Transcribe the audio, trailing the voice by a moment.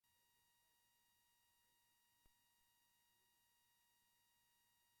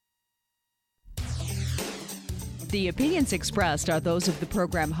The opinions expressed are those of the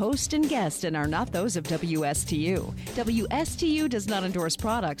program host and guest and are not those of WSTU. WSTU does not endorse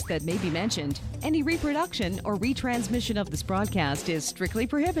products that may be mentioned. Any reproduction or retransmission of this broadcast is strictly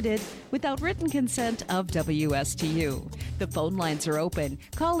prohibited without written consent of WSTU. The phone lines are open.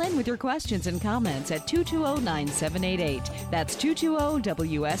 Call in with your questions and comments at 220-9788. That's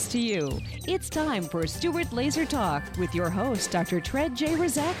 220-WSTU. It's time for Stuart Laser Talk with your host, Dr. Tred J.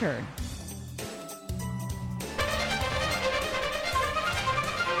 Rizacker.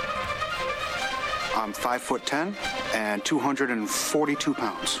 I'm 5'10" and 242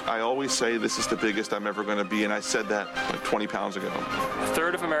 pounds. I always say this is the biggest I'm ever going to be, and I said that like 20 pounds ago. A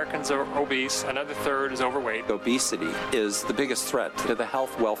third of Americans are obese, another third is overweight. Obesity is the biggest threat to the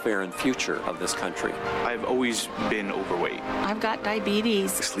health, welfare, and future of this country. I've always been overweight. I've got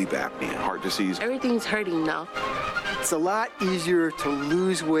diabetes. Sleep apnea, heart disease. Everything's hurting now. It's a lot easier to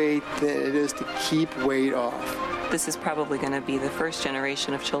lose weight than it is to keep weight off. This is probably going to be the first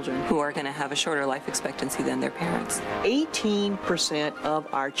generation of children who are going to have a shorter life expectancy than their parents. 18% of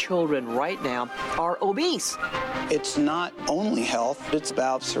our children right now are obese. It's not only health, it's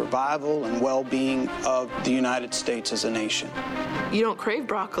about survival and well-being of the United States as a nation. You don't crave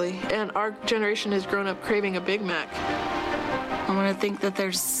broccoli, and our generation has grown up craving a Big Mac. I want to think that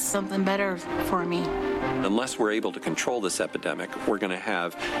there's something better for me. Unless we're able to control this epidemic, we're going to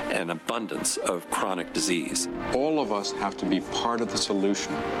have an abundance of chronic disease. All of us have to be part of the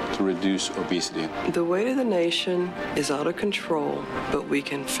solution to reduce obesity. The weight of the nation is out of control, but we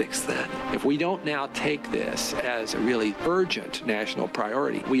can fix that. If we don't now take this as a really urgent national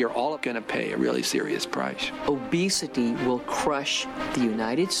priority, we are all going to pay a really serious price. Obesity will crush the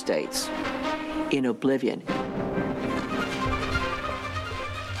United States in oblivion.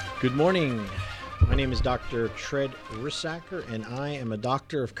 Good morning. My name is Dr. Tred Rizacker, and I am a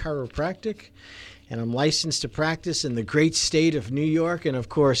doctor of chiropractic, and I'm licensed to practice in the great state of New York and, of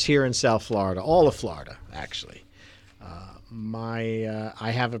course, here in South Florida, all of Florida, actually. I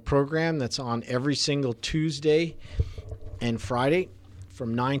have a program that's on every single Tuesday and Friday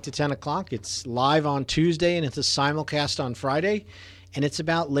from 9 to 10 o'clock. It's live on Tuesday, and it's a simulcast on Friday, and it's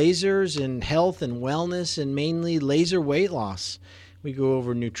about lasers and health and wellness and mainly laser weight loss. We go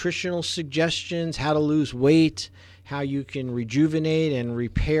over nutritional suggestions, how to lose weight, how you can rejuvenate and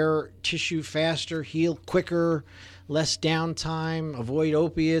repair tissue faster, heal quicker, less downtime, avoid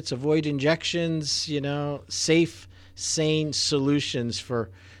opiates, avoid injections, safe, sane solutions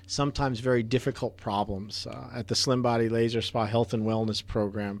for sometimes very difficult problems at the Slim Body Laser Spa Health and Wellness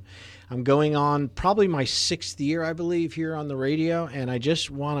Program. I'm going on probably my 6th year, I believe, here on the radio, and I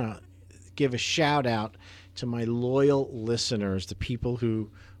just want to give a shout out to my loyal listeners, the people who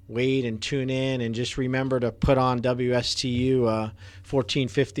wait and tune in and just remember to put on WSTU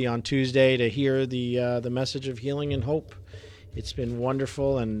 1450 on Tuesday to hear the message of healing and hope. It's been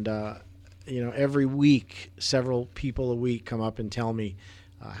wonderful, and every week, several people a week come up and tell me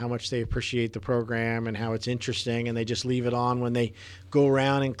how much they appreciate the program and how it's interesting, and they just leave it on when they go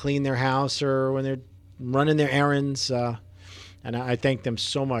around and clean their house or when they're running their errands, and I thank them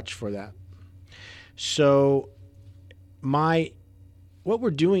so much for that. So what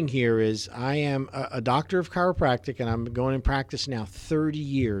we're doing here is I am a doctor of chiropractic, and I'm going in practice now 30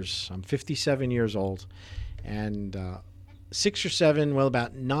 years. I'm 57 years old. And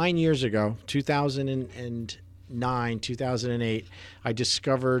about 9 years ago, 2009, 2008, I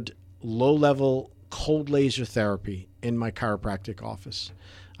discovered low-level cold laser therapy in my chiropractic office.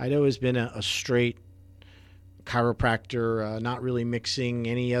 I'd always been a straight chiropractor, not really mixing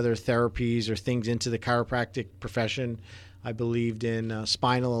any other therapies or things into the chiropractic profession. I believed in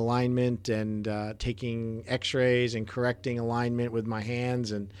spinal alignment and taking x-rays and correcting alignment with my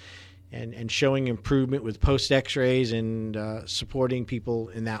hands and showing improvement with post x-rays and supporting people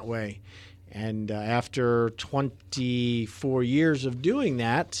in that way. And after 24 years of doing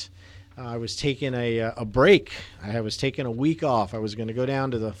that, I was taking a break. I was taking a week off. I was going to go down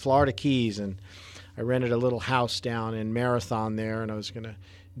to the Florida Keys, and I rented a little house down in Marathon there, and I was going to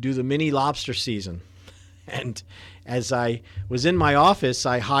do the mini lobster season. And as I was in my office,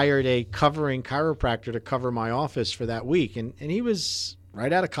 I hired a covering chiropractor to cover my office for that week. And he was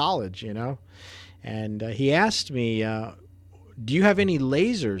right out of college, And he asked me, do you have any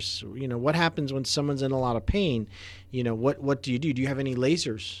lasers? What happens when someone's in a lot of pain? What do you do? Do you have any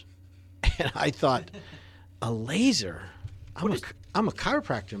lasers? And I thought, a laser? I'm a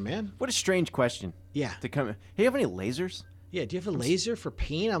chiropractor, man. What a strange question. Yeah. To come. Hey, you have any lasers? Yeah. Do you have a laser for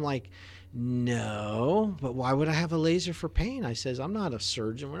pain? I'm like, no. But why would I have a laser for pain? I says, I'm not a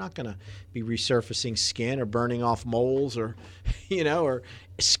surgeon. We're not going to be resurfacing skin or burning off moles or, or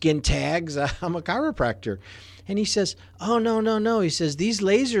skin tags. I'm a chiropractor. And he says, oh, no. He says, these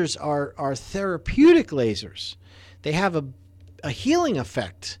lasers are therapeutic lasers. They have a healing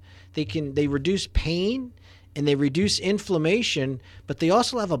effect. They reduce pain and they reduce inflammation, but they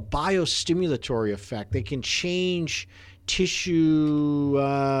also have a biostimulatory effect. They can change tissue,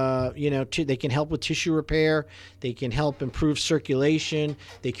 they can help with tissue repair. They can help improve circulation.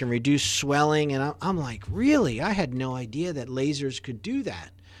 They can reduce swelling. And I'm like, really? I had no idea that lasers could do that.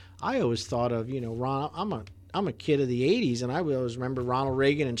 I always thought of, Ronald, I'm a kid of the 80s, and I always remember Ronald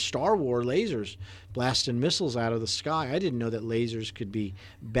Reagan and Star Wars lasers blasting missiles out of the sky. I didn't know that lasers could be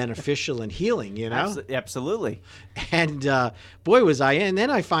beneficial and healing, Absolutely. And boy, was I. And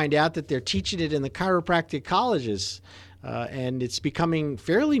then I find out that they're teaching it in the chiropractic colleges, and it's becoming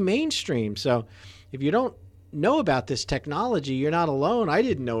fairly mainstream. So if you don't know about this technology, you're not alone. I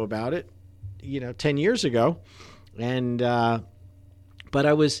didn't know about it, 10 years ago. And but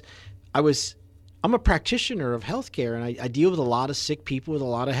I'm a practitioner of healthcare, and I deal with a lot of sick people with a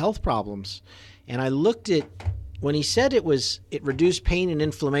lot of health problems. And I looked at, when he said it reduced pain and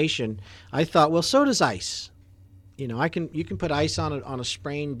inflammation, I thought, well, so does ice. You can put ice on a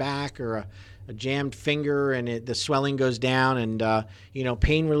sprained back or a jammed finger, and the swelling goes down. And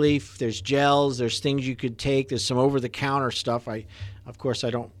pain relief. There's gels. There's things you could take. There's some over-the-counter stuff. Of course, I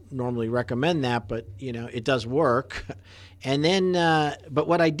don't normally recommend that, but it does work. And then, but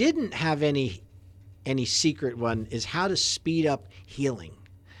what I didn't have any secret one is how to speed up healing,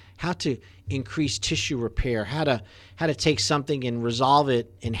 how to increase tissue repair, how to take something and resolve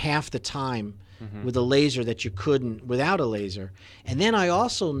it in half the time with a laser that you couldn't without a laser. And then I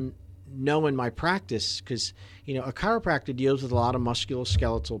also know in my practice, because a chiropractor deals with a lot of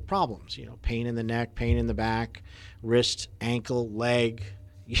musculoskeletal problems, pain in the neck, pain in the back, wrist, ankle, leg,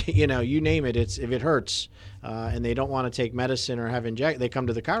 you name it. If it hurts and they don't want to take medicine or have they come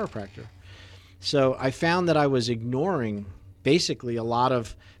to the chiropractor. So I found that I was ignoring basically a lot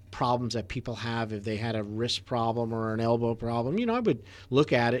of problems that people have if they had a wrist problem or an elbow problem. I would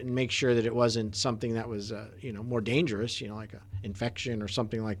look at it and make sure that it wasn't something that was, more dangerous, like an infection or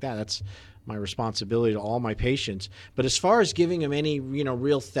something like that. That's my responsibility to all my patients. But as far as giving them any,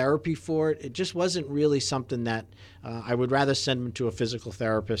 real therapy for it, it just wasn't really something that I would rather send them to a physical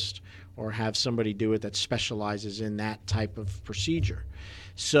therapist or have somebody do it that specializes in that type of procedure.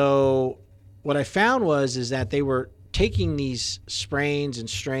 So what I found is that they were taking these sprains and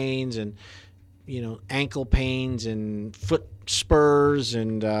strains and, ankle pains and foot spurs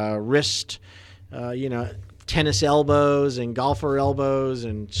and wrist, tennis elbows and golfer elbows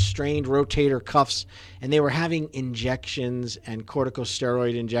and strained rotator cuffs. And they were having injections and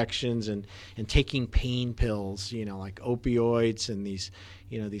corticosteroid injections and taking pain pills, like opioids and these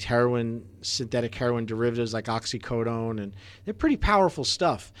synthetic heroin derivatives like oxycodone, and they're pretty powerful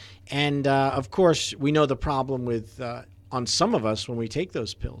stuff. And of course, we know the problem with on some of us when we take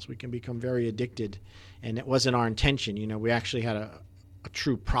those pills, we can become very addicted, and it wasn't our intention. We actually had a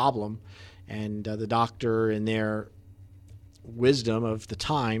true problem, and the doctor, in their wisdom of the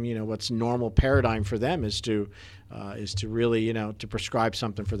time, what's normal paradigm for them is to really, to prescribe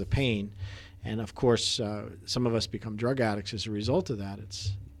something for the pain. And of course, some of us become drug addicts as a result of that.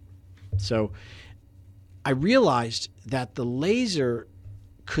 So I realized that the laser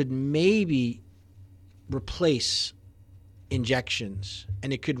could maybe replace injections,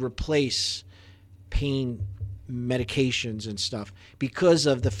 and it could replace pain medications and stuff because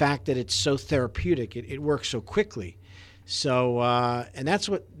of the fact that it's so therapeutic. It works so quickly. So, and that's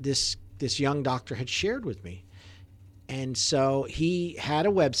what this young doctor had shared with me. And so he had a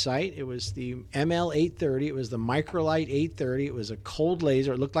website. It was the ML830. It was the Microlite 830. It was a cold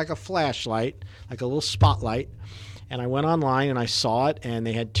laser. It looked like a flashlight, like a little spotlight. And I went online and I saw it, and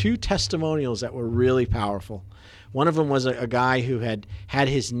they had 2 testimonials that were really powerful. One of them was a guy who had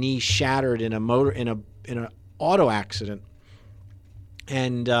his knee shattered in an auto accident.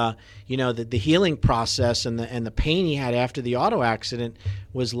 And the healing process and the pain he had after the auto accident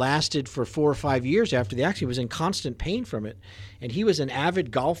lasted for 4 or 5 years after the accident. He was in constant pain from it, and he was an avid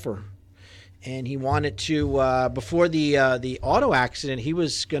golfer, and he wanted to before the auto accident, he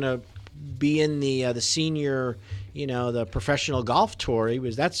was going to be in the senior, the professional golf tour.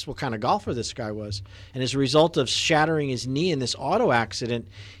 That's what kind of golfer this guy was. And as a result of shattering his knee in this auto accident,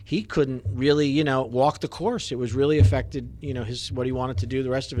 he couldn't really, walk the course. It was really affected, what he wanted to do the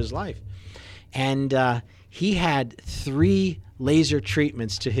rest of his life. And he had 3 laser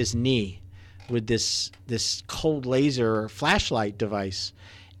treatments to his knee with this cold laser flashlight device,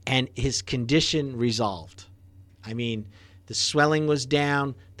 and his condition resolved. I mean, the swelling was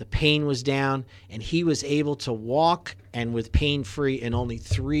down, the pain was down, and he was able to walk and with pain-free in only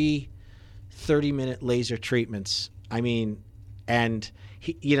 3 30-minute laser treatments. I mean, and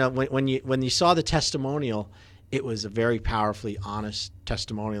he, you know, when you saw the testimonial, it was a very powerfully honest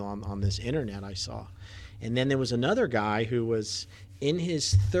testimonial on this internet I saw. And then there was another guy who was in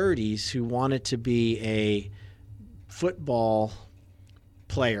his 30s who wanted to be a football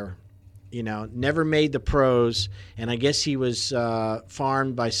player, you know, never made the pros. And I guess he was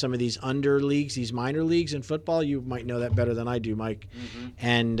farmed by some of these under leagues, these minor leagues in football. You might know that better than I do, Mike. Mm-hmm.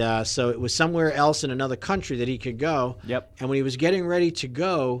 And so it was somewhere else in another country that he could go. Yep. And when he was getting ready to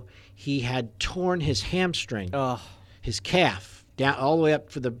go, he had torn his hamstring, his calf, down all the way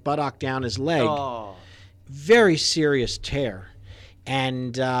up for the buttock down his leg. Oh. Very serious tear.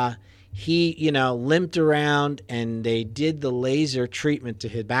 And he, you know, limped around, and they did the laser treatment to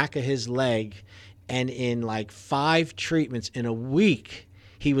the back of his leg. And in like 5 treatments in a week,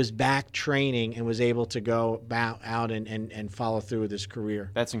 he was back training and was able to go out and follow through with his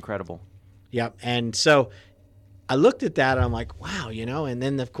career. That's incredible. Yep. And so I looked at that and I'm like, wow, you know, and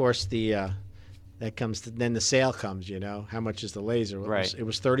then of course then the sale comes, you know, how much is the laser? Right. It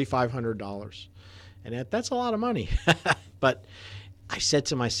was $3,500. And that's a lot of money. But I said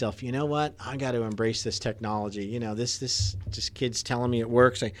to myself, you know what? I got to embrace this technology. You know, this just kids telling me it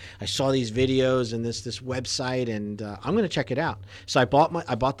works. I saw these videos and this website, and I'm going to check it out. So I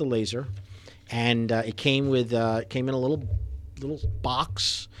bought the laser, and it came in a little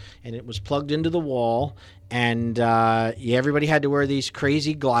box, and it was plugged into the wall. And everybody had to wear these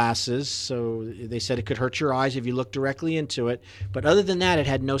crazy glasses. So they said it could hurt your eyes if you look directly into it. But other than that, it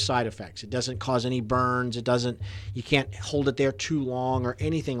had no side effects. It doesn't cause any burns. You can't hold it there too long or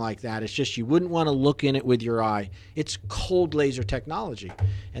anything like that. It's just you wouldn't want to look in it with your eye. It's cold laser technology.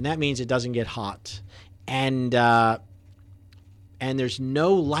 And that means it doesn't get hot. And there's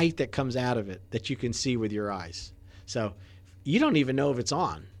no light that comes out of it that you can see with your eyes. So you don't even know if it's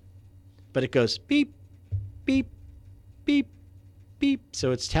on. But it goes beep, beep, beep, beep.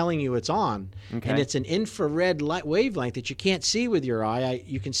 So it's telling you it's on. Okay. And it's an infrared light wavelength that you can't see with your eye.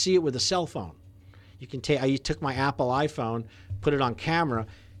 You can see it with a cell phone. I took my Apple iPhone, put it on camera,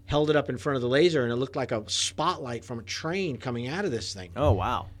 held it up in front of the laser, and it looked like a spotlight from a train coming out of this thing. Oh,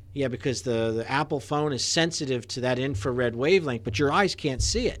 wow. Yeah, because the Apple phone is sensitive to that infrared wavelength, but your eyes can't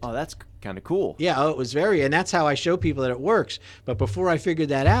see it. Oh, that's kind of cool. Yeah, it was and that's how I show people that it works. But before I figured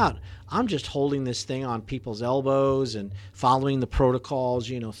that out, I'm just holding this thing on people's elbows and following the protocols,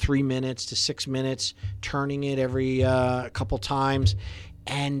 3 minutes to 6 minutes, turning it every couple times.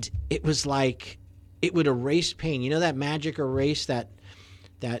 And it was like it would erase pain. You know that magic erase, that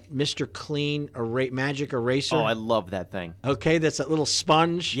Mr. Clean magic eraser? Oh, I love that thing. Okay, that's that little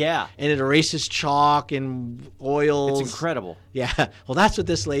sponge. Yeah. And it erases chalk and oils. It's incredible. Yeah. Well, that's what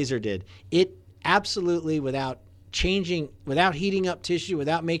this laser did. It absolutely, without heating up tissue,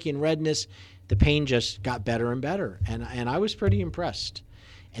 without making redness, the pain just got better and better. And I was pretty impressed.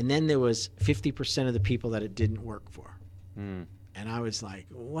 And then there was 50% of the people that it didn't work for. Mm. And I was like,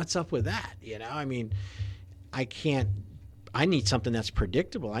 what's up with that? I mean, I need something that's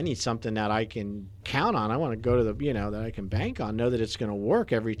predictable. I need something that I can count on. I want to go to that I can bank on, know that it's going to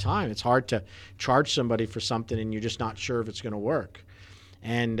work every time. It's hard to charge somebody for something and you're just not sure if it's going to work.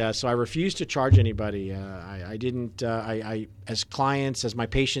 And so I refused to charge anybody. I didn't, as clients, as my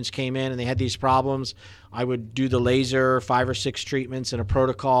patients came in and they had these problems, I would do the laser, 5 or 6 treatments in a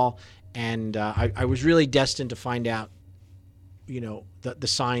protocol. And I was really destined to find out the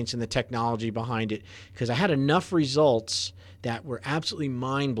science and the technology behind it, because I had enough results that were absolutely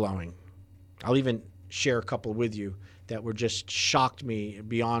mind-blowing. I'll even share a couple with you that were just shocked me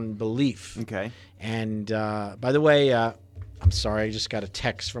beyond belief. Okay. And by the way, I'm sorry, I just got a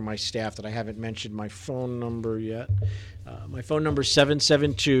text from my staff that I haven't mentioned my phone number yet. My phone number is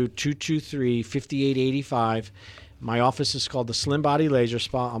 772-223-5885. My office is called the Slim Body Laser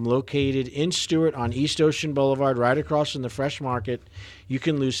Spa. I'm located in Stewart on East Ocean Boulevard, right across from the Fresh Market. You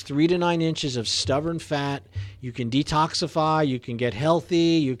can lose 3 to 9 inches of stubborn fat. You can detoxify. You can get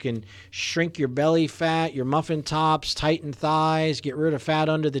healthy. You can shrink your belly fat, your muffin tops, tighten thighs, get rid of fat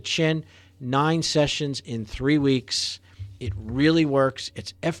under the chin. 9 sessions in 3 weeks. It really works.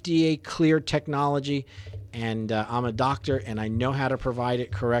 It's FDA cleared technology. And I'm a doctor, and I know how to provide it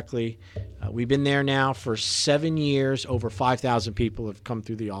correctly. We've been there now for 7 years. Over 5,000 people have come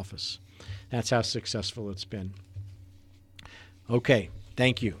through the office. That's how successful it's been. Okay,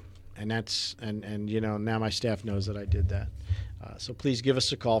 thank you. And now my staff knows that I did that. So please give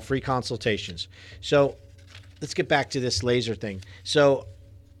us a call, free consultations. So let's get back to this laser thing. So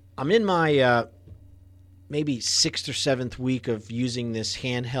I'm in my maybe 6th or 7th week of using this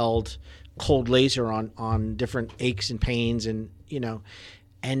handheld cold laser on different aches and pains, and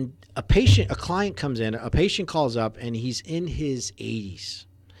And a client comes in, a patient calls up, and he's in his 80s.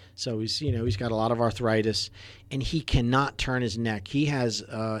 So he's got a lot of arthritis, and he cannot turn his neck. He has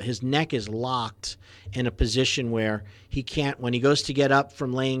his neck is locked in a position where he can't. When he goes to get up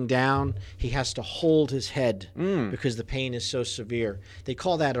from laying down, he has to hold his head because the pain is so severe. They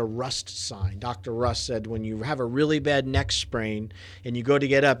call that a Rust sign. Dr. Rust said when you have a really bad neck sprain and you go to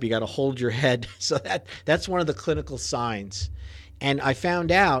get up, you got to hold your head. So that's one of the clinical signs. And I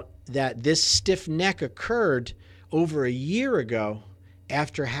found out that this stiff neck occurred over a year ago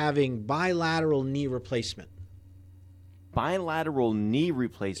after having bilateral knee replacement. Bilateral knee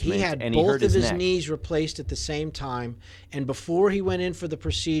replacement. He had and both he hurt of his neck. knees replaced at the same time, and before he went in for the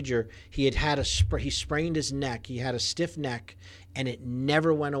procedure, he sprained his neck. He had a stiff neck, and it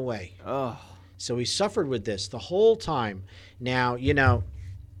never went away. Oh. So he suffered with this the whole time. Now,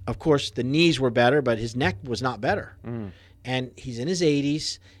 of course, the knees were better, but his neck was not better. And he's in his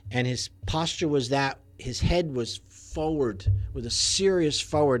 80s, and his posture was that his head was forward with a serious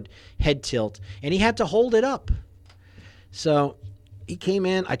forward head tilt, and he had to hold it up. So he came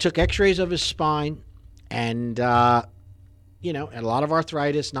in, I took x-rays of his spine, and a lot of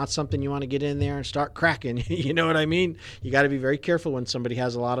arthritis, not something you want to get in there and start cracking. You know what I mean? You got to be very careful when somebody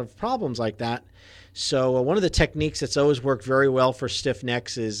has a lot of problems like that. So one of the techniques that's always worked very well for stiff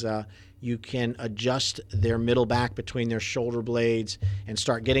necks is you can adjust their middle back between their shoulder blades and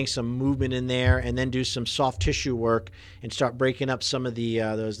start getting some movement in there, and then do some soft tissue work and start breaking up some of the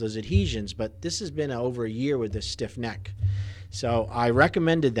those adhesions. But this has been over a year with this stiff neck. So I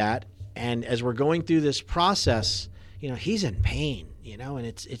recommended that, and as we're going through this process, he's in pain, and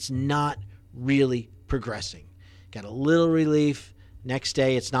it's not really progressing. Got a little relief. Next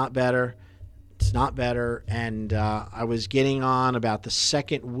day, it's not better. It's not better, and I was getting on about the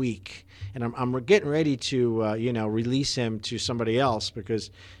second week, and I'm getting ready to release him to somebody else because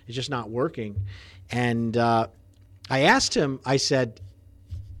it's just not working. And I asked him. I said,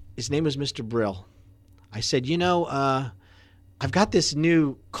 his name was Mr. Brill. I said, I've got this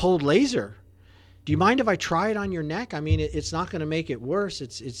new cold laser. Do you mind if I try it on your neck? I mean, it's not going to make it worse.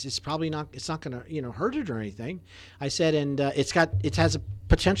 It's probably not. It's not going to hurt it or anything. I said, and it has a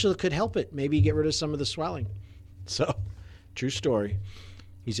potential that could help it. Maybe get rid of some of the swelling. So, true story.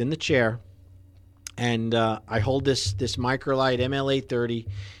 He's in the chair, and I hold this Microlite ML830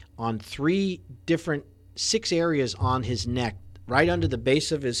 on 6 areas on his neck, right under the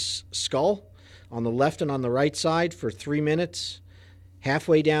base of his skull, on the left and on the right side for 3 minutes.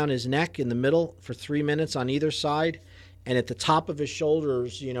 Halfway down his neck in the middle for 3 minutes on either side, and at the top of his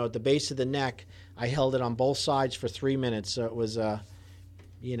shoulders, at the base of the neck, I held it on both sides for 3 minutes. So it was a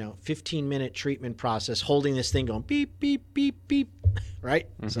 15-minute treatment process, holding this thing going beep, beep, beep, beep, right?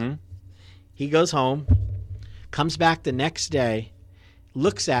 Mm-hmm. So he goes home, comes back the next day,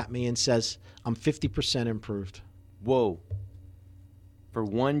 looks at me and says, I'm 50% improved. Whoa. For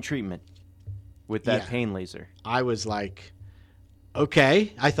one treatment with that pain laser. I was like,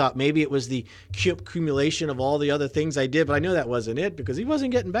 okay. I thought maybe it was the accumulation of all the other things I did, but I know that wasn't it because he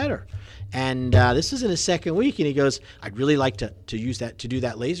wasn't getting better. And this is in his second week, and he goes, I'd really like to use that, to do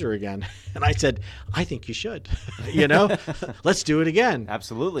that laser again. And I said, I think you should, let's do it again.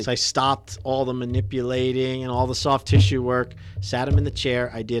 Absolutely. So I stopped all the manipulating and all the soft tissue work, sat him in the chair.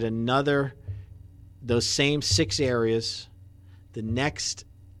 I did those same 6 areas. The next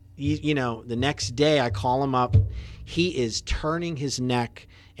day I call him up. He is turning his neck,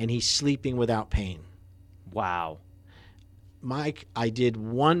 and he's sleeping without pain. Wow. Mike, I did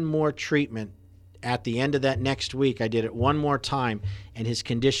one more treatment at the end of that next week. I did it one more time, and his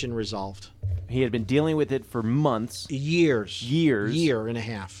condition resolved. He had been dealing with it for months. Year and a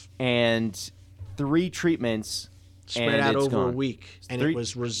half. And 3 treatments. Spread out over a week, and it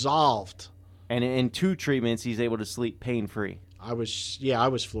was resolved. And in 2 treatments, he's able to sleep pain-free. I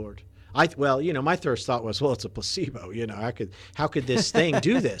was floored. My first thought was, well, it's a placebo. How could this thing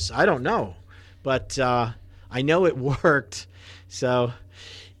do this? I don't know, but I know it worked. So,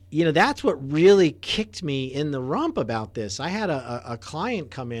 that's what really kicked me in the rump about this. I had a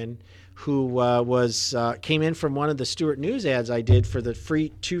client come in who came in from one of the Stewart News ads I did for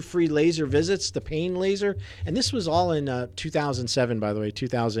the 2 free laser visits, the pain laser, and this was all in 2007, by the way,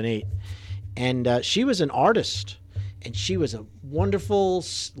 2008, and she was an artist. And she was a wonderful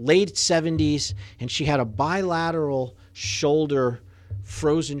late 70s, and she had a bilateral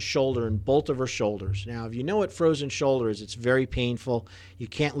frozen shoulder in both of her shoulders. Now, if you know what frozen shoulder is, it's very painful. You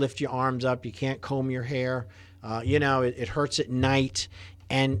can't lift your arms up. You can't comb your hair. It hurts at night.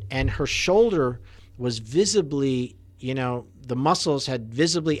 And her shoulder was visibly, the muscles had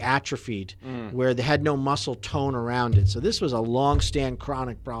visibly atrophied where they had no muscle tone around it. So this was a long-stand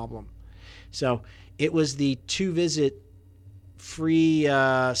chronic problem. So it was the 2-visit free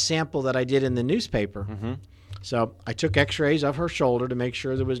sample that I did in the newspaper. So I took x-rays of her shoulder to make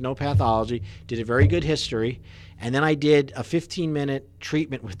sure there was no pathology, did a very good history, and then I did a 15-minute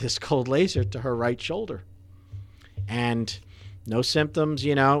treatment with this cold laser to her right shoulder. And no symptoms,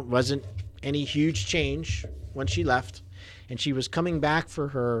 wasn't any huge change when she left. And she was coming back for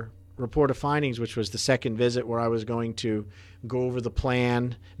her report of findings, which was the second visit where I was going to go over the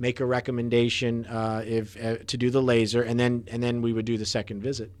plan, make a recommendation to do the laser, and then we would do the second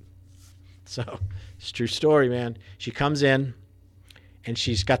visit. So it's a true story, man. She comes in, and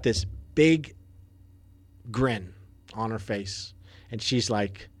she's got this big grin on her face. And she's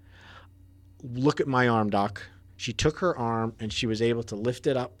like, look at my arm, doc. She took her arm, and she was able to lift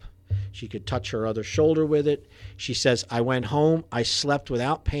it up. She could touch her other shoulder with it. She says, I went home, I slept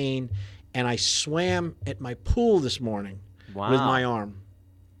without pain, and I swam at my pool this morning with my arm.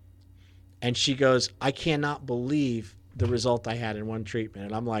 And she goes, I cannot believe the result I had in one treatment.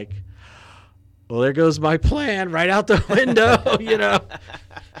 And I'm like, well, there goes my plan right out the window,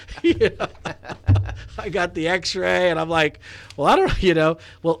 I got the x-ray, and I'm like, well, I don't,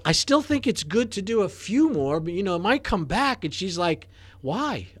 well, I still think it's good to do a few more, but, it might come back. And she's like,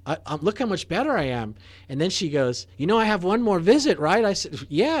 why? Look how much better I am. And then she goes, I have one more visit, right? I said,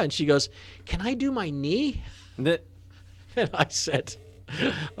 yeah. And she goes, can I do my knee? And I said,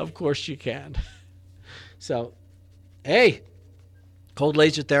 of course you can. So, hey, cold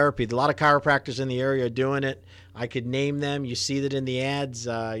laser therapy. A lot of chiropractors in the area are doing it. I could name them. You see that in the ads.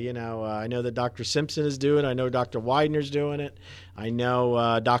 I know that Dr. Simpson is doing it. I know Dr. Widener's doing it. I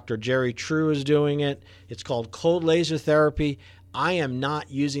know Dr. Jerry True is doing it. It's called cold laser therapy. I am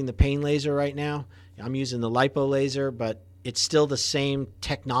not using the pain laser right now. I'm using the lipo laser, but it's still the same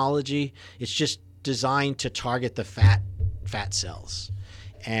technology. It's just designed to target the fat cells.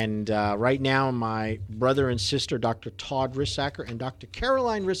 And right now, my brother and sister, Dr. Todd Rissacker and Dr.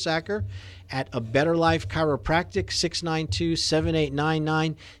 Caroline Rissacker at A Better Life Chiropractic,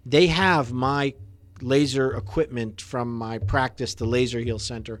 692-7899, they have my laser equipment from my practice, the Laser Heal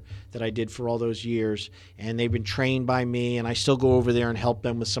Center that I did for all those years. And they've been trained by me, and I still go over there and help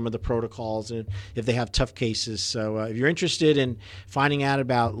them with some of the protocols and if they have tough cases. So if you're interested in finding out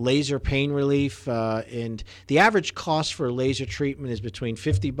about laser pain relief, and the average cost for a laser treatment is between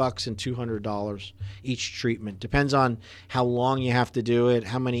 $50 and $200 each treatment. Depends on how long you have to do it,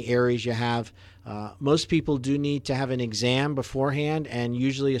 how many areas you have. Most people do need to have an exam beforehand and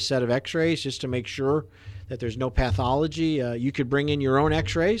usually a set of x-rays just to make sure that there's no pathology. You could bring in your own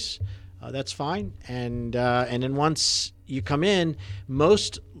x-rays. That's fine. And then once you come in,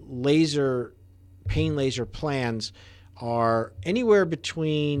 most pain laser plans are anywhere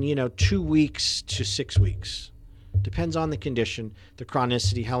between 2 weeks to 6 weeks. Depends on the condition, the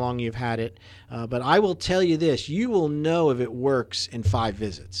chronicity, how long you've had it. But I will tell you this, you will know if it works in 5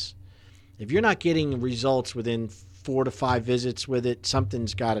 visits. If you're not getting results within 4 to 5 visits with it,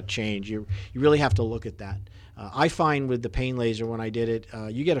 something's got to change. You really have to look at that. I find with the pain laser when I did it,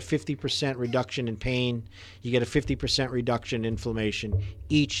 you get a 50% reduction in pain. You get a 50% reduction in inflammation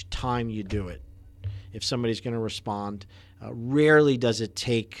each time you do it. If somebody's going to respond, rarely does it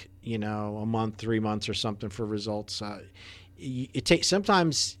take a month, 3 months or something for results. It takes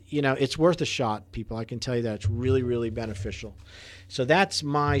sometimes, it's worth a shot, people. I can tell you that it's really, really beneficial. So that's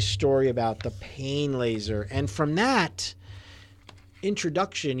my story about the pain laser. And from that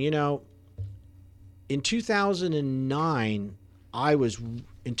introduction, in 2009, I was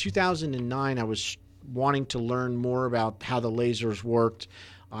wanting to learn more about how the lasers worked.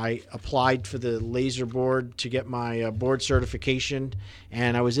 I applied for the laser board to get my board certification,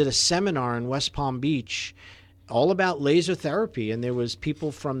 and I was at a seminar in West Palm Beach all about laser therapy, and there was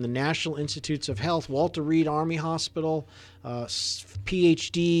people from the National Institutes of Health, Walter Reed Army Hospital,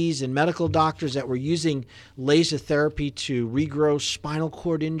 PhDs and medical doctors that were using laser therapy to regrow spinal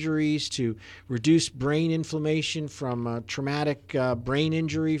cord injuries, to reduce brain inflammation from traumatic brain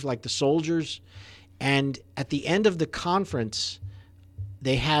injury like the soldiers. And at the end of the conference,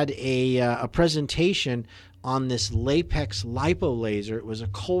 they had a presentation on this Lapex lipo laser. It was a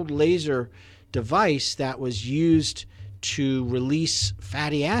cold laser device that was used to release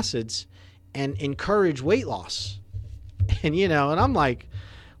fatty acids and encourage weight loss. And, and I'm like,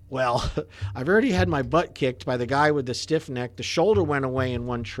 well, I've already had my butt kicked by the guy with the stiff neck. The shoulder went away in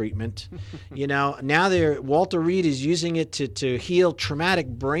one treatment. Now Walter Reed is using it to heal traumatic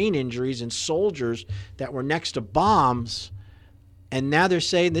brain injuries in soldiers that were next to bombs. And now they're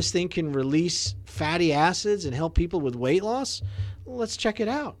saying this thing can release fatty acids and help people with weight loss? Well, let's check it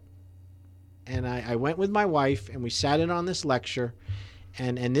out. And I went with my wife, and we sat in on this lecture,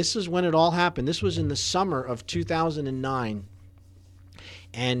 and this is when it all happened. This was in the summer of 2009.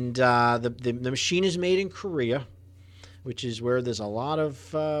 And the machine is made in Korea, which is where there's a lot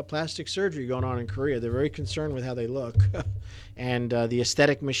of plastic surgery going on in Korea. They're very concerned with how they look. And the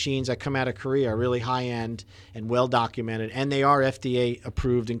aesthetic machines that come out of Korea are really high-end and well-documented, and they are FDA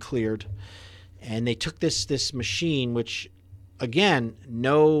approved and cleared. And they took this machine, which, again,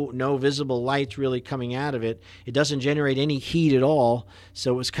 no visible light really coming out of it. It doesn't generate any heat at all,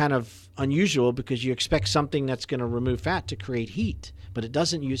 so it was kind of unusual because you expect something that's going to remove fat to create heat, but it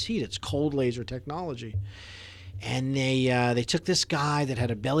doesn't use heat. It's cold laser technology. And they took this guy that had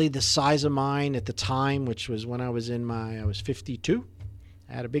a belly the size of mine at the time, which was when I was 52.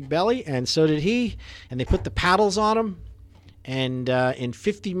 I had a big belly, and so did he. And they put the paddles on him. And in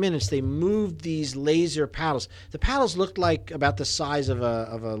 50 minutes, they moved these laser paddles. The paddles looked like about the size of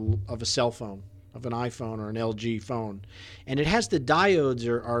a cell phone, of an iPhone or an LG phone. And it has the diodes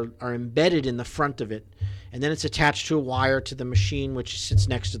are embedded in the front of it. And then it's attached to a wire to the machine, which sits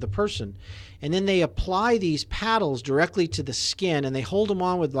next to the person. And then they apply these paddles directly to the skin, and they hold them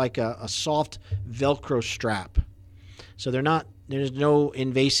on with like a soft Velcro strap. So there's no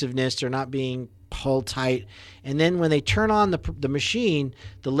invasiveness. They're not being pulled tight. And then when they turn on the machine,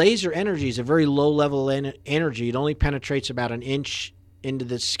 the laser energy is a very low-level energy. It only penetrates about an inch into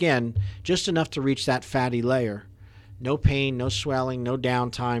the skin, just enough to reach that fatty layer. No pain, no swelling, no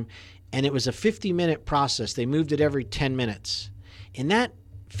downtime. And it was a 50-minute process. They moved it every 10 minutes. In that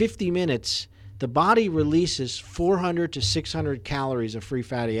 50 minutes, the body releases 400 to 600 calories of free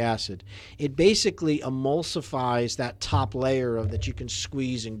fatty acid. It basically emulsifies that top layer that you can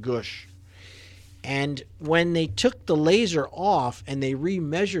squeeze and gush. And when they took the laser off and they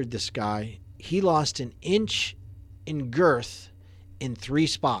remeasured this guy, he lost an inch in girth in 3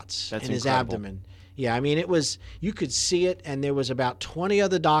 spots. That's in his incredible. abdomen. Yeah, I mean, you could see it, and there was about 20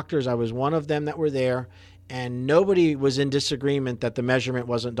 other doctors. I was one of them that were there, and nobody was in disagreement that the measurement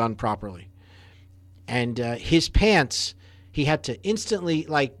wasn't done properly. And his pants, he had to instantly,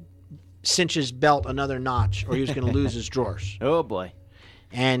 cinch his belt another notch, or he was going to lose his drawers. Oh, boy.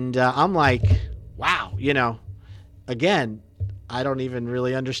 And I'm like, wow, again, I don't even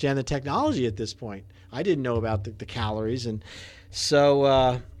really understand the technology at this point. I didn't know about the calories. And so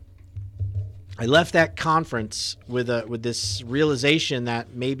I left that conference with this realization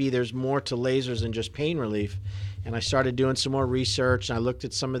that maybe there's more to lasers than just pain relief. And I started doing some more research, and I looked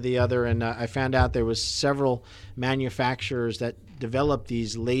at some of the other, and I found out there was several manufacturers that developed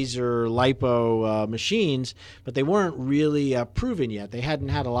these laser lipo machines, but they weren't really proven yet. They hadn't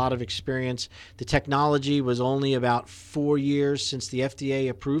had a lot of experience. The technology was only about 4 years since the FDA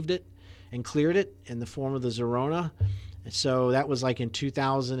approved it and cleared it in the form of the Zerona. And so that was in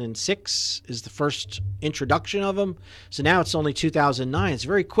 2006 is the first introduction of them. So now it's only 2009. It's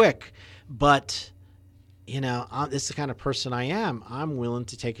very quick, but this is the kind of person I am. I'm willing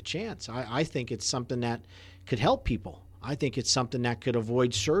to take a chance. I think it's something that could help people. I think it's something that could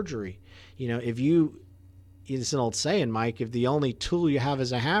avoid surgery. It's an old saying, Mike, if the only tool you have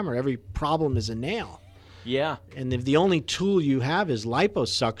is a hammer, every problem is a nail. Yeah. And if the only tool you have is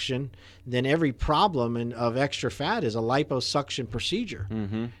liposuction, then every problem of extra fat is a liposuction procedure.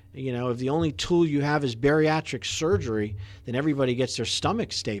 Mm-hmm. If the only tool you have is bariatric surgery, then everybody gets their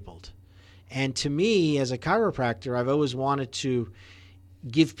stomach stapled. And to me, as a chiropractor, I've always wanted to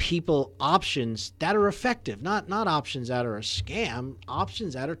give people options that are effective, not options that are a scam,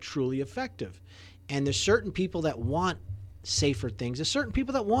 options that are truly effective. And there's certain people that want safer things. There's certain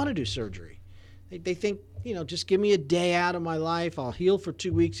people that want to do surgery. They think, just give me a day out of my life. I'll heal for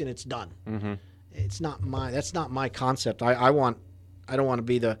 2 weeks and it's done. Mm-hmm. That's not my concept. I don't want to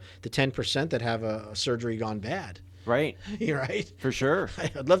be the 10% that have a surgery gone bad. Right. Right? For sure.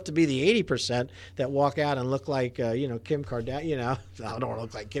 I'd love to be the 80% that walk out and look like, Kim Kardashian. I don't want to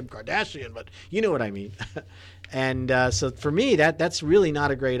look like Kim Kardashian, but you know what I mean. And so for me, that's really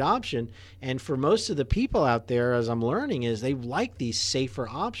not a great option. And for most of the people out there, as I'm learning, is they like these safer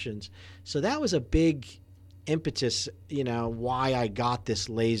options. So that was a big impetus, why I got this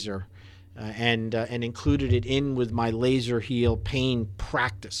laser and included it in with my laser heal pain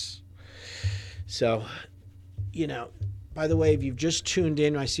practice. So, by the way, if you've just tuned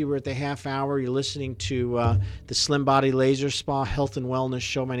in, I see we're at the half hour. You're listening to the Slim Body Laser Spa Health and Wellness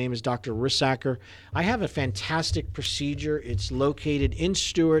Show. My name is Dr. Rissacker. I have a fantastic procedure. It's located in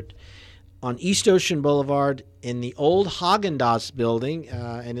Stuart on East Ocean Boulevard in the old Haagen-Dazs building,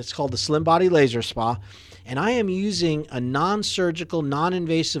 and it's called the Slim Body Laser Spa. And I am using a non-surgical,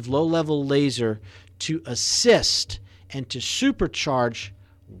 non-invasive, low-level laser to assist and to supercharge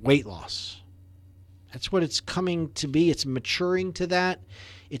weight loss. That's what it's coming to be. It's maturing to that.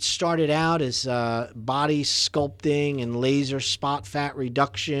 It started out as body sculpting and laser spot fat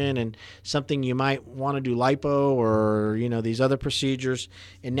reduction and something you might want to do lipo or, these other procedures.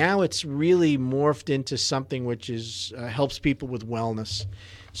 And now it's really morphed into something which is helps people with wellness.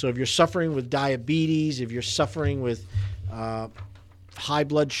 So if you're suffering with diabetes, if you're suffering with high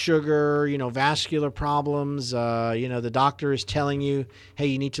blood sugar, vascular problems, the doctor is telling you, hey,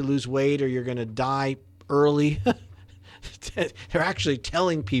 you need to lose weight or you're going to die early. They're actually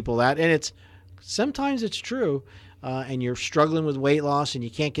telling people that, and sometimes it's true, and you're struggling with weight loss and you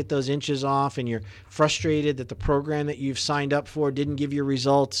can't get those inches off and you're frustrated that the program that you've signed up for didn't give you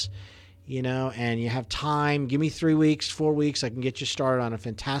results, and you have time. Give me 3 weeks, 4 weeks. I can get you started on a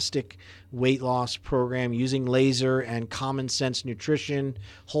fantastic weight loss program using laser and common sense nutrition,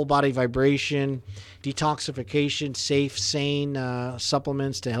 whole body vibration, detoxification, safe, sane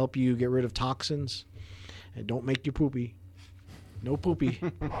supplements to help you get rid of toxins. And don't make you poopy. No poopy.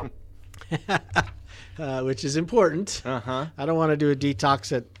 Which is important. I don't want to do a detox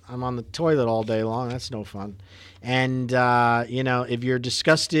that I'm on the toilet all day long. That's no fun. And, if you're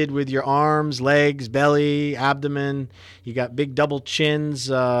disgusted with your arms, legs, belly, abdomen, you got big double chins,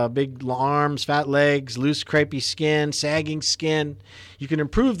 big arms, fat legs, loose, crepey skin, sagging skin, you can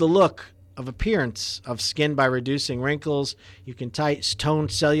improve the look of appearance of skin by reducing wrinkles. You can tone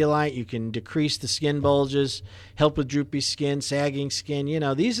cellulite. You can decrease the skin bulges, help with droopy skin, sagging skin.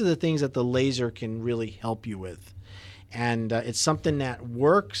 These are the things that the laser can really help you with. And it's something that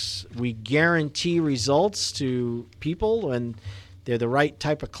works. We guarantee results to people, and they're the right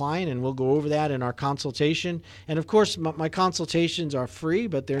type of client, and we'll go over that in our consultation. And of course, my consultations are free,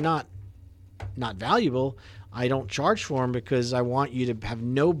 but they're not valuable. I don't charge for them because I want you to have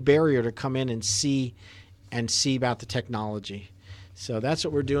no barrier to come in and see about the technology. So that's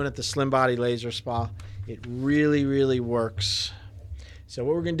what we're doing at the Slim Body Laser Spa. It really, really works. So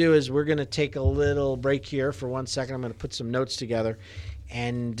what we're going to do is we're going to take a little break here for 1 second. I'm going to put some notes together.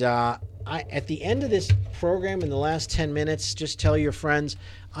 And at the end of this program, in the last 10 minutes, just tell your friends,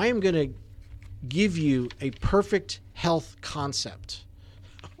 I am going to give you a perfect health concept.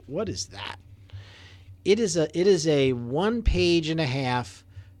 What is that? It is a 1.5 page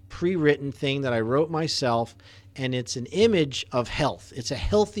pre-written thing that I wrote myself, and it's an image of health. It's a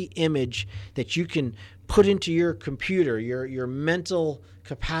healthy image that you can put into your computer, your mental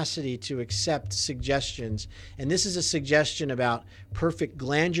capacity to accept suggestions. And this is a suggestion about perfect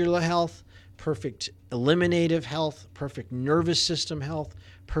glandular health, perfect eliminative health, perfect nervous system health,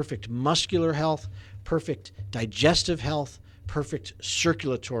 perfect muscular health, perfect digestive health, perfect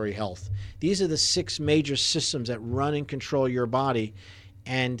circulatory health. These are the 6 major systems that run and control your body.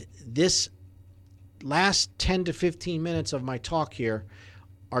 And this last 10 to 15 minutes of my talk here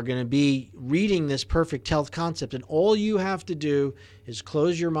are going to be reading this perfect health concept. And all you have to do is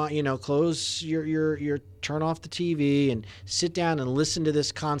close your mind, turn off the TV and sit down and listen to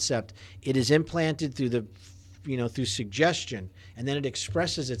this concept. It is implanted through through suggestion, and then it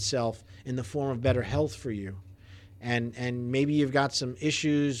expresses itself in the form of better health for you. And maybe you've got some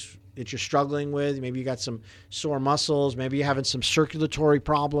issues that you're struggling with. Maybe you got some sore muscles. Maybe you're having some circulatory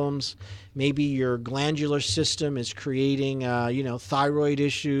problems. Maybe your glandular system is creating, thyroid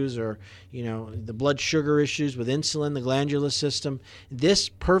issues or, the blood sugar issues with insulin, the glandular system. This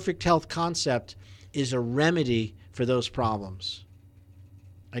perfect health concept is a remedy for those problems.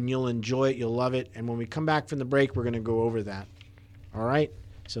 And you'll enjoy it. You'll love it. And when we come back from the break, we're going to go over that. All right?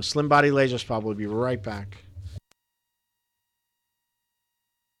 So Slim Body Laser Spa, we'll be right back.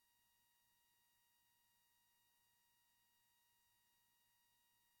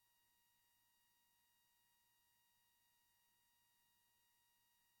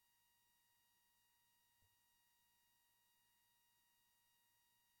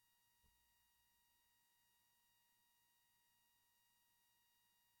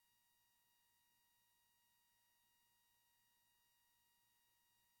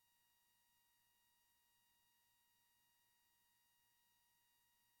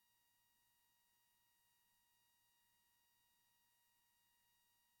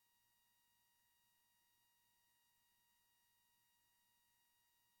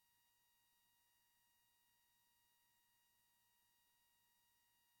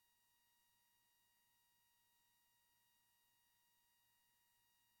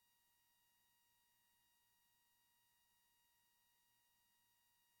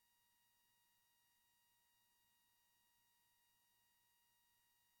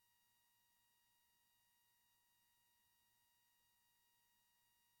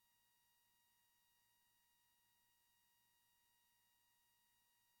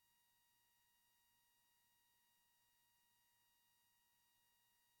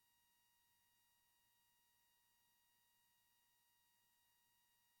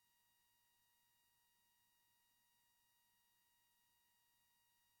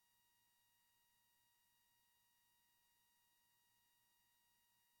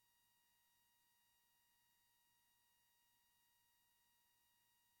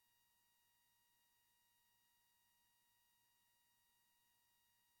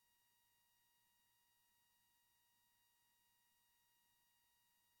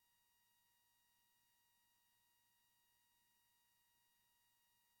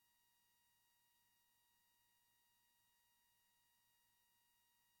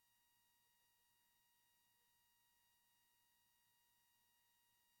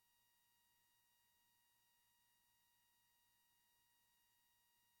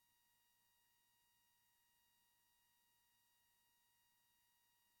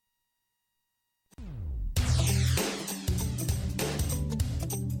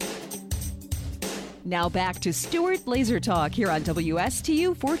 Now back to Stuart Laser Talk here on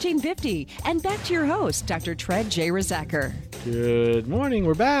WSTU 1450. And back to your host, Dr. Tred J. Rosacker. Good morning.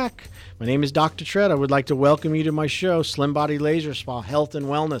 We're back. My name is Dr. Tred. I would like to welcome you to my show, Slim Body Laser Spa, Health and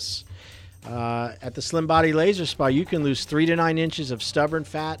Wellness. At the Slim Body Laser Spa, you can lose 3 to 9 inches of stubborn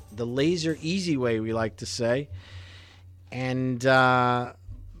fat, the laser easy way, we like to say. And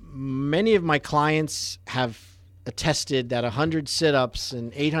many of my clients have attested that 100 sit-ups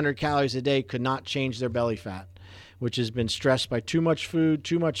and 800 calories a day could not change their belly fat, which has been stressed by too much food,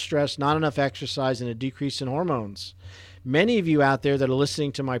 too much stress, not enough exercise, and a decrease in hormones. Many of you out there that are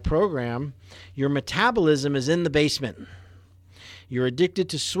listening to my program, your metabolism is in the basement. You're addicted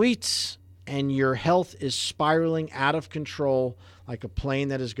to sweets, and your health is spiraling out of control like a plane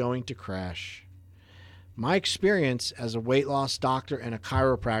that is going to crash. My experience as a weight loss doctor and a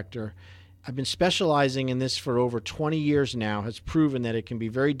chiropractor, I've been specializing in this for over 20 years now, has proven that it can be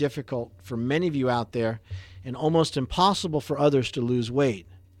very difficult for many of you out there and almost impossible for others to lose weight,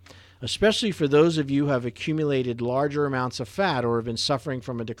 especially for those of you who have accumulated larger amounts of fat or have been suffering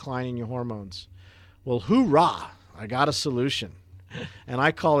from a decline in your hormones. Well, hoorah, I got a solution, and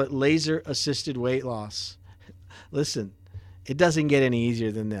I call it laser-assisted weight loss. Listen, it doesn't get any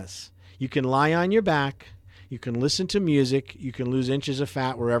easier than this. You can lie on your back, you can listen to music, you can lose inches of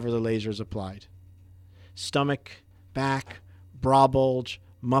fat wherever the laser is applied. Stomach, back, bra bulge,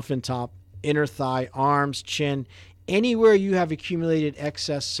 muffin top, inner thigh, arms, chin, anywhere you have accumulated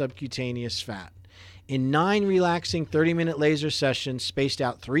excess subcutaneous fat. In 9 relaxing 30-minute laser sessions spaced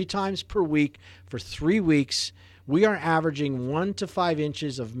out 3 times per week for 3 weeks, we are averaging 1 to 5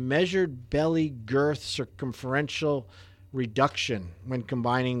 inches of measured belly girth circumferential reduction when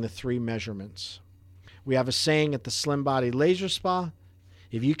combining the 3 measurements. We have a saying at the Slim Body Laser Spa,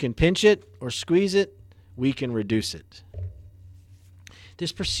 if you can pinch it or squeeze it, we can reduce it.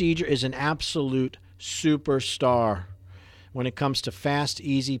 This procedure is an absolute superstar when it comes to fast,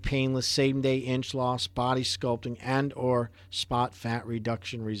 easy, painless, same-day inch loss, body sculpting, and or spot fat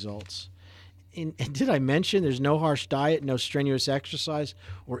reduction results. And did I mention there's no harsh diet, no strenuous exercise,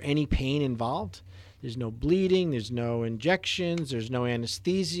 or any pain involved? There's no bleeding, there's no injections, there's no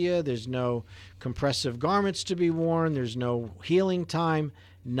anesthesia, there's no compressive garments to be worn, there's no healing time,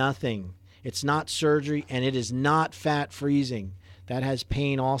 nothing. It's not surgery, and it is not fat freezing. That has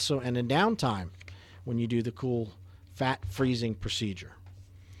pain also and a downtime when you do the cool fat freezing procedure.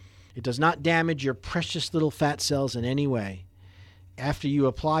 It does not damage your precious little fat cells in any way. After you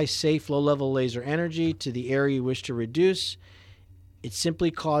apply safe low-level laser energy to the area you wish to reduce, it simply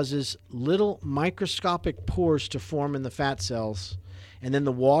causes little microscopic pores to form in the fat cells, and then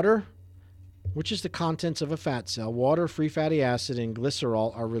the water, which is the contents of a fat cell, water, free fatty acid, and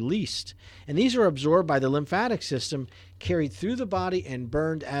glycerol are released. And these are absorbed by the lymphatic system, carried through the body, and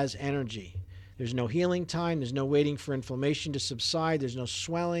burned as energy. There's no healing time. There's no waiting for inflammation to subside. There's no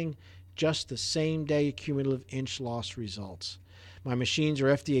swelling, just the same day cumulative inch loss results. My machines are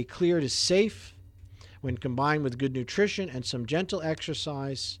FDA cleared as safe. When combined with good nutrition and some gentle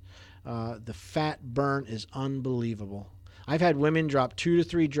exercise, the fat burn is unbelievable. I've had women drop 2 to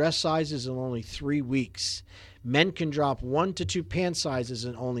 3 dress sizes in only 3 weeks. Men can drop 1 to 2 pant sizes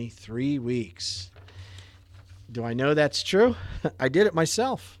in only 3 weeks. Do I know that's true? I did it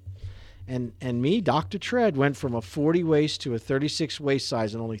myself. And me, Dr. Tred, went from a 40 waist to a 36 waist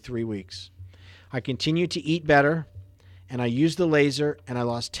size in only 3 weeks. I continued to eat better, and I used the laser, and I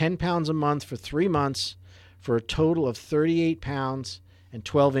lost 10 pounds a month for 3 months for a total of 38 pounds and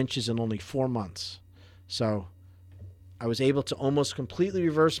 12 inches in only 4 months. So I was able to almost completely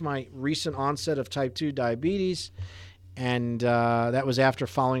reverse my recent onset of type 2 diabetes, and that was after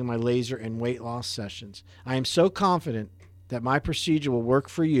following my laser and weight loss sessions. I am so confident that my procedure will work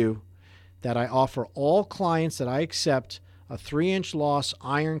for you that I offer all clients that I accept a 3-inch loss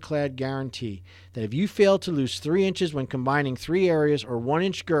ironclad guarantee that if you fail to lose 3 inches when combining 3 areas or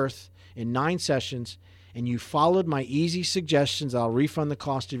 1-inch girth in 9 sessions and you followed my easy suggestions, I'll refund the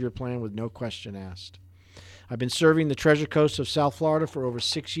cost of your plan with no question asked. I've been serving the Treasure Coast of South Florida for over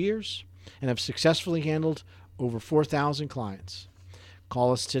 6 years and have successfully handled over 4,000 clients.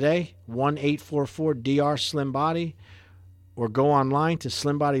 Call us today, 1-844-DR-SLIM-BODY, or go online to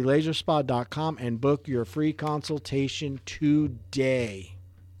slimbodylaserspa.com and book your free consultation today.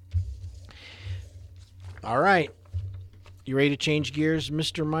 All right. You ready to change gears,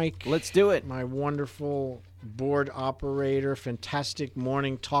 Mr. Mike? Let's do it. My wonderful board operator, fantastic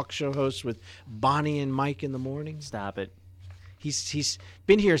morning talk show host with Bonnie and Mike in the morning. Stop it. He's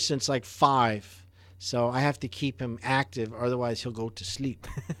been here since like 5. So I have to keep him active, otherwise he'll go to sleep.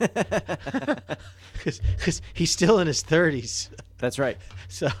 Because he's still in his 30s. That's right.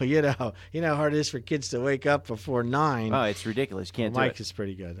 So, you know how hard it is for kids to wake up before 9. Oh, it's ridiculous. Can't do it. Mike is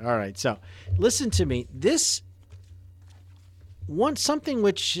pretty good. All right. So listen to me. Something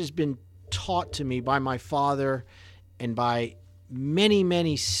which has been taught to me by my father and by many,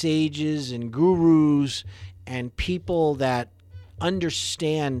 many sages and gurus and people that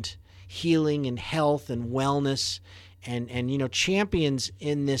understand healing and health and wellness and champions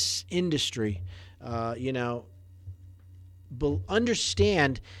in this industry,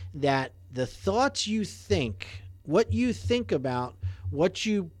 understand that the thoughts you think, what you think about, what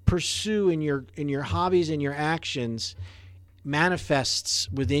you pursue in your hobbies and your actions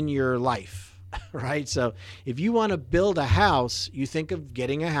manifests within your life. Right? So if you want to build a house, you think of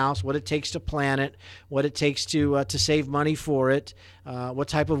getting a house, what it takes to plan it, what it takes to save money for it, what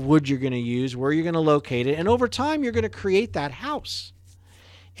type of wood you're going to use, where you're going to locate it. And over time, you're going to create that house.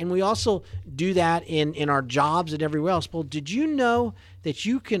 And we also do that in our jobs and everywhere else. Well, did you know that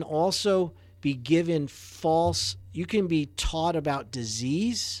you can also be given you can be taught about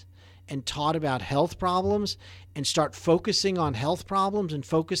disease and taught about health problems and start focusing on health problems and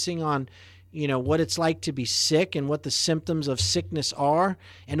focusing on what it's like to be sick and what the symptoms of sickness are.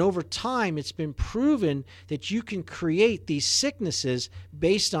 And over time, it's been proven that you can create these sicknesses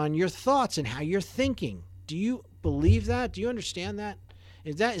based on your thoughts and how you're thinking. Do you believe that? Do you understand that?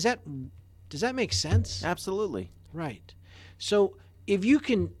 Does that make sense? Absolutely. Right. So if you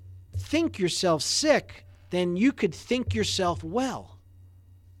can think yourself sick, then you could think yourself well.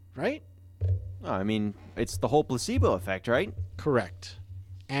 Right? Oh, I mean, it's the whole placebo effect, right? Correct.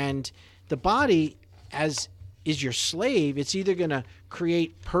 And the body, as is your slave, it's either going to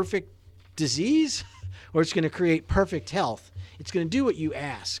create perfect disease or it's going to create perfect health. It's going to do what you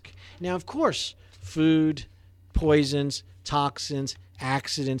ask. Now, of course, food, poisons, toxins,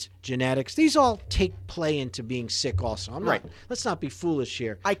 accidents, genetics, these all play into being sick also. Let's not be foolish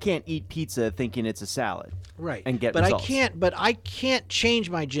here. I can't eat pizza thinking it's a salad. Right. And get but results. I can't change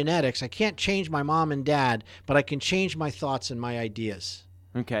my genetics. I can't change my mom and dad, but I can change my thoughts and my ideas.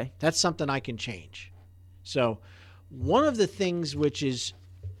 Okay. That's something I can change. So one of the things which is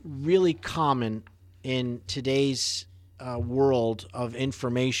really common in today's world of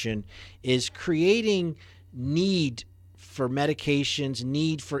information is creating need for medications,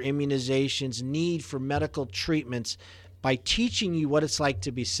 need for immunizations, need for medical treatments by teaching you what it's like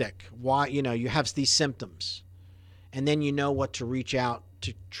to be sick. Why, you have these symptoms, and then you know what to reach out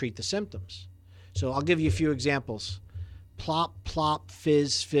to treat the symptoms. So I'll give you a few examples. Plop, plop,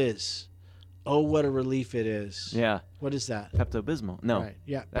 fizz, fizz. Oh, what a relief it is. Yeah. What is that? Pepto-Bismol. No. Right.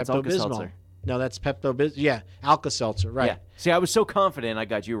 Yeah. That's Pepto-Bismol. Alka-Seltzer. No, that's Pepto-Bismol. Yeah. Alka-Seltzer. Right. Yeah. See, I was so confident I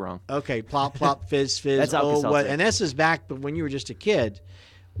got you wrong. Okay. Plop, plop, fizz, fizz. That's Alka-Seltzer. And this is back when you were just a kid.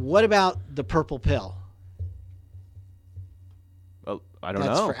 What about the purple pill? Oh, I don't know.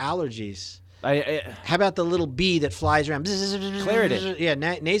 That's for allergies. How about the little bee that flies around? Claritin. Yeah,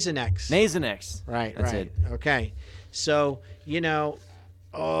 Nasonex. Nasonex. Right, That's right. it. Okay. So,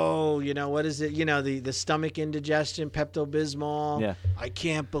 what is it? The stomach indigestion, Pepto-Bismol. Yeah. I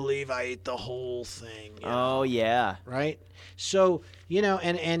can't believe I ate the whole thing. Oh, yeah. Right? So,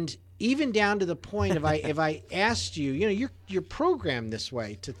 and even down to the point if I asked you, you're programmed this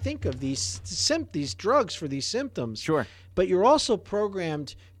way to think of these drugs for these symptoms. Sure. But you're also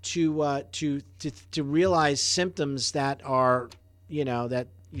programmed to realize symptoms that are, that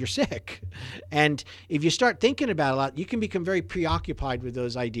you're sick. And if you start thinking about it a lot, you can become very preoccupied with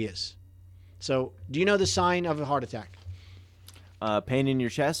those ideas. So do you know the sign of a heart attack? Pain in your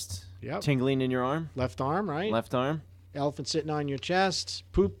chest. Yep. Tingling in your arm. Left arm, right? Left arm. Elephant sitting on your chest.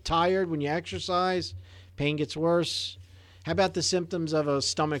 Poop, tired when you exercise. Pain gets worse. How about the symptoms of a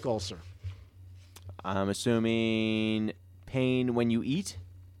stomach ulcer? I'm assuming pain when you eat.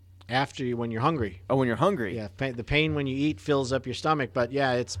 When you're hungry. Oh, when you're hungry. Yeah, the pain when you eat fills up your stomach, but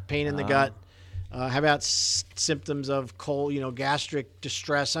yeah, it's pain in the gut. How about symptoms of gastric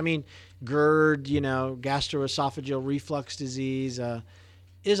distress? I mean, GERD, gastroesophageal reflux disease.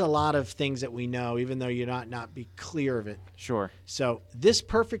 Is a lot of things that we know, even though you're not be clear of it. Sure. So this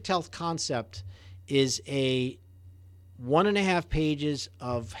perfect health concept is a 1.5 pages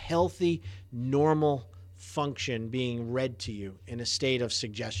of healthy, normal function being read to you in a state of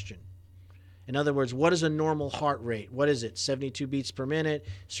suggestion. In other words, what is a normal heart rate? What is it? 72 beats per minute,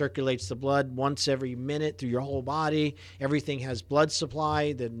 circulates the blood once every minute through your whole body. Everything has blood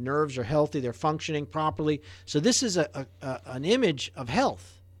supply. The nerves are healthy. They're functioning properly. So this is an image of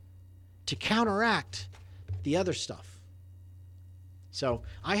health to counteract the other stuff. So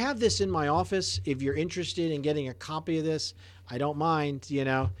I have this in my office. If you're interested in getting a copy of this, I don't mind,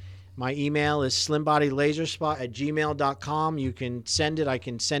 My email is slimbodylaserspot@gmail.com. You can send it. I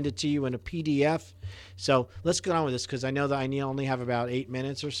can send it to you in a PDF. So let's get on with this because I know that I only have about 8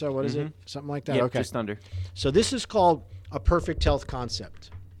 minutes or so. What is it? Something like that? Yep, okay. just under. So this is called a perfect health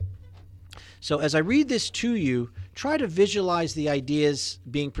concept. So as I read this to you, try to visualize the ideas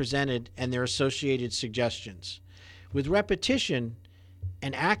being presented and their associated suggestions. With repetition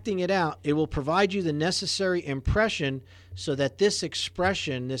and acting it out, it will provide you the necessary impression so that this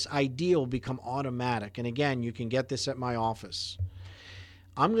expression, this idea, will become automatic. And again, you can get this at my office.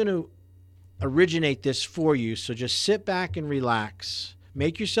 I'm going to originate this for you, so just sit back and relax.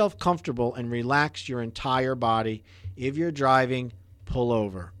 Make yourself comfortable and relax your entire body. If you're driving, pull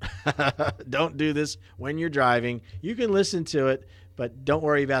over. Don't do this when you're driving. You can listen to it, but don't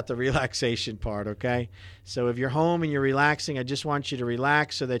worry about the relaxation part, okay? So if you're home and you're relaxing, I just want you to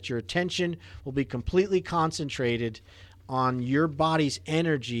relax so that your attention will be completely concentrated on your body's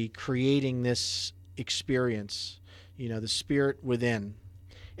energy creating this experience, the spirit within.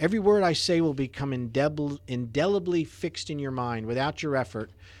 Every word I say will become indelibly fixed in your mind without your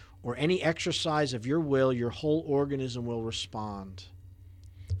effort or any exercise of your will. Your whole organism will respond.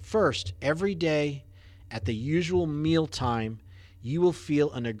 First, every day at the usual mealtime, you will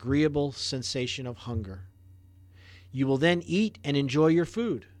feel an agreeable sensation of hunger. You will then eat and enjoy your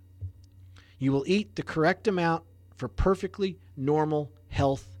food. You will eat the correct amount for perfectly normal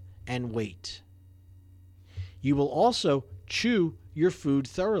health and weight. You will also chew your food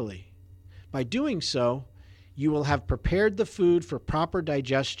thoroughly. By doing so, you will have prepared the food for proper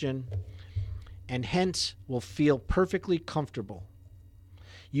digestion and hence will feel perfectly comfortable.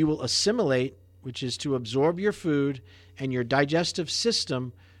 You will assimilate, which is to absorb your food, and your digestive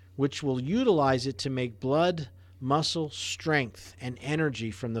system, which will utilize it to make blood, muscle, strength, and energy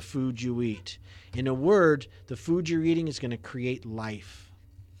from the food you eat. In a word, the food you're eating is going to create life.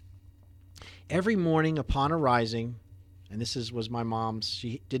 Every morning upon arising, and was my mom's,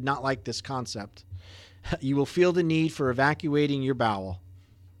 she did not like this concept, you will feel the need for evacuating your bowel.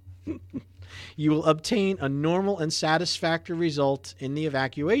 You will obtain a normal and satisfactory result in the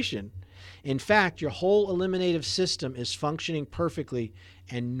evacuation. In fact, your whole eliminative system is functioning perfectly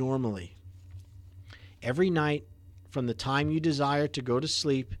and normally. Every night, from the time you desire to go to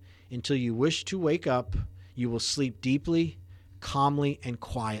sleep until you wish to wake up, you will sleep deeply, calmly, and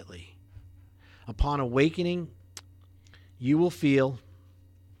quietly. Upon awakening, you will feel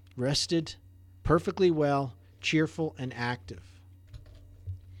rested, perfectly well, cheerful, and active.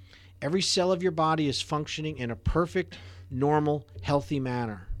 Every cell of your body is functioning in a perfect, normal, healthy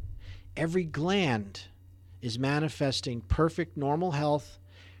manner. Every gland is manifesting perfect, normal health,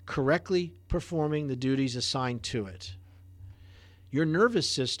 correctly performing the duties assigned to it. Your nervous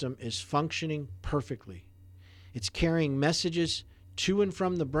system is functioning perfectly. It's carrying messages to and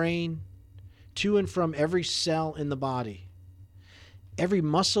from the brain, to and from every cell in the body. Every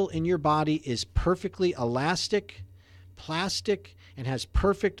muscle in your body is perfectly elastic, plastic, and has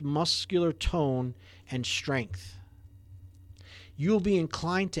perfect muscular tone and strength. You will be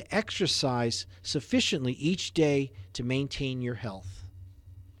inclined to exercise sufficiently each day to maintain your health.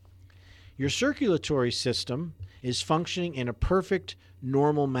 Your circulatory system is functioning in a perfect,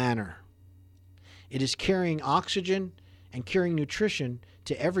 normal manner. It is carrying oxygen and carrying nutrition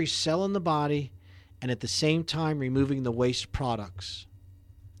to every cell in the body and at the same time removing the waste products.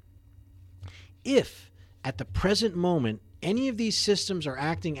 If, at the present moment, any of these systems are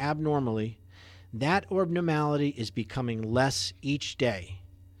acting abnormally, that abnormality is becoming less each day,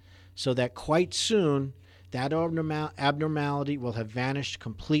 so that quite soon that abnormality will have vanished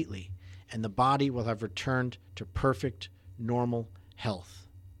completely and the body will have returned to perfect, normal health.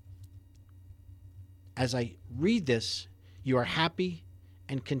 As I read this, you are happy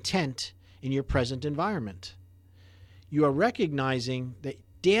and content in your present environment. You are recognizing that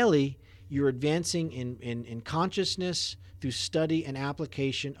daily you're advancing in consciousness through study and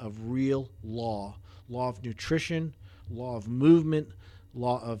application of real law of nutrition, law of movement,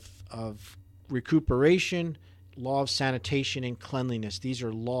 law of recuperation, law of sanitation and cleanliness. These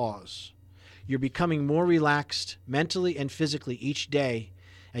are laws. You're becoming more relaxed mentally and physically each day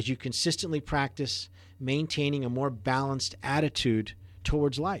as you consistently practice maintaining a more balanced attitude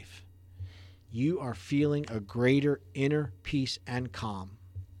towards life. You are feeling a greater inner peace and calm.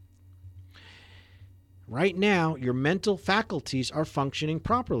 Right now, your mental faculties are functioning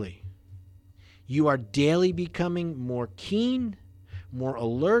properly. You are daily becoming more keen, more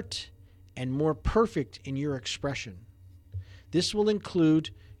alert, and more perfect in your expression. This will include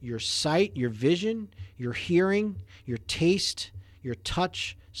your sight, your vision, your hearing, your taste, your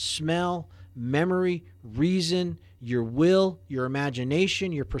touch, smell, memory, reason, your will, your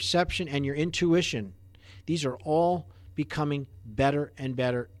imagination, your perception, and your intuition. These are all becoming better and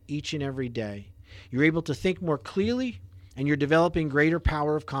better each and every day. You're able to think more clearly, and you're developing greater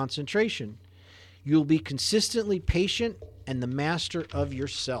power of concentration. You'll be consistently patient and the master of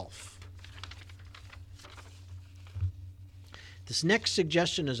yourself. This next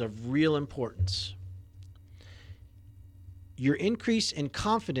suggestion is of real importance. Your increase in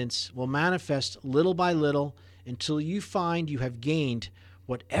confidence will manifest little by little until you find you have gained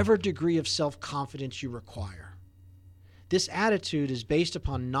whatever degree of self-confidence you require. This attitude is based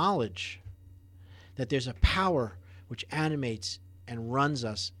upon knowledge that there's a power which animates and runs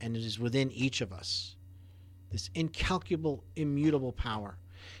us, and it is within each of us. This incalculable, immutable power.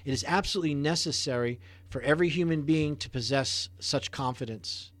 It is absolutely necessary for every human being to possess such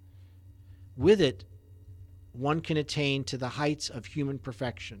confidence. With it, one can attain to the heights of human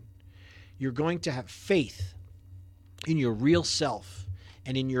perfection. You're going to have faith in your real self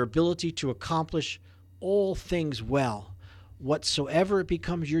and in your ability to accomplish all things well, whatsoever it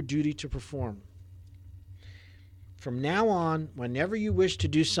becomes your duty to perform. From now on, whenever you wish to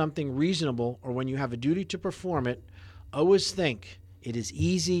do something reasonable or when you have a duty to perform it, always think, it is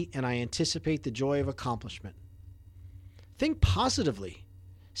easy and I anticipate the joy of accomplishment. Think positively.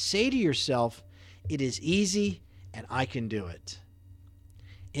 Say to yourself, it is easy and I can do it.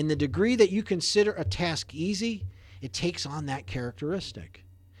 In the degree that you consider a task easy, it takes on that characteristic.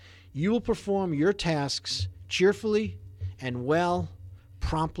 You will perform your tasks cheerfully and well,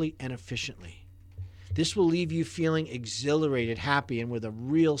 promptly and efficiently. This will leave you feeling exhilarated, happy, and with a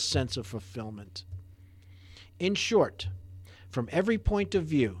real sense of fulfillment. In short, from every point of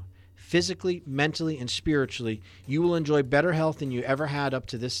view, physically, mentally, and spiritually, you will enjoy better health than you ever had up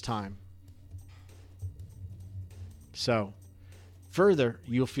to this time. So, further,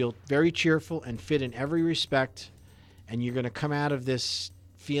 you'll feel very cheerful and fit in every respect, and you're going to come out of this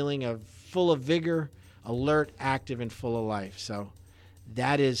feeling of full of vigor, alert, active, and full of life. So,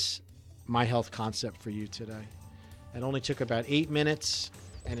 that is my health concept for you today. It only took about 8 minutes,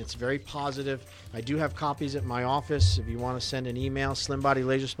 and it's very positive. I do have copies at my office. If you want to send an email,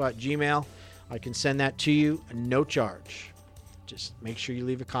 slimbodylaserspa@gmail.com, I can send that to you, no charge. Just make sure you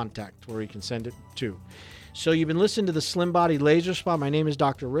leave a contact where you can send it to. So you've been listening to the Slim Body Laser Spa. My name is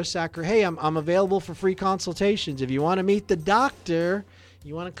Dr. Rissacker. Hey, I'm available for free consultations. If you want to meet the doctor,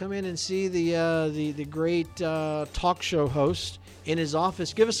 you want to come in and see the great talk show host in his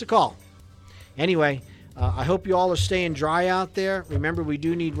office, give us a call. Anyway, I hope you all are staying dry out there. Remember, we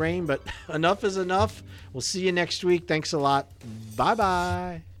do need rain, but enough is enough. We'll see you next week. Thanks a lot.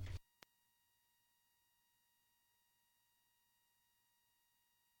 Bye-bye.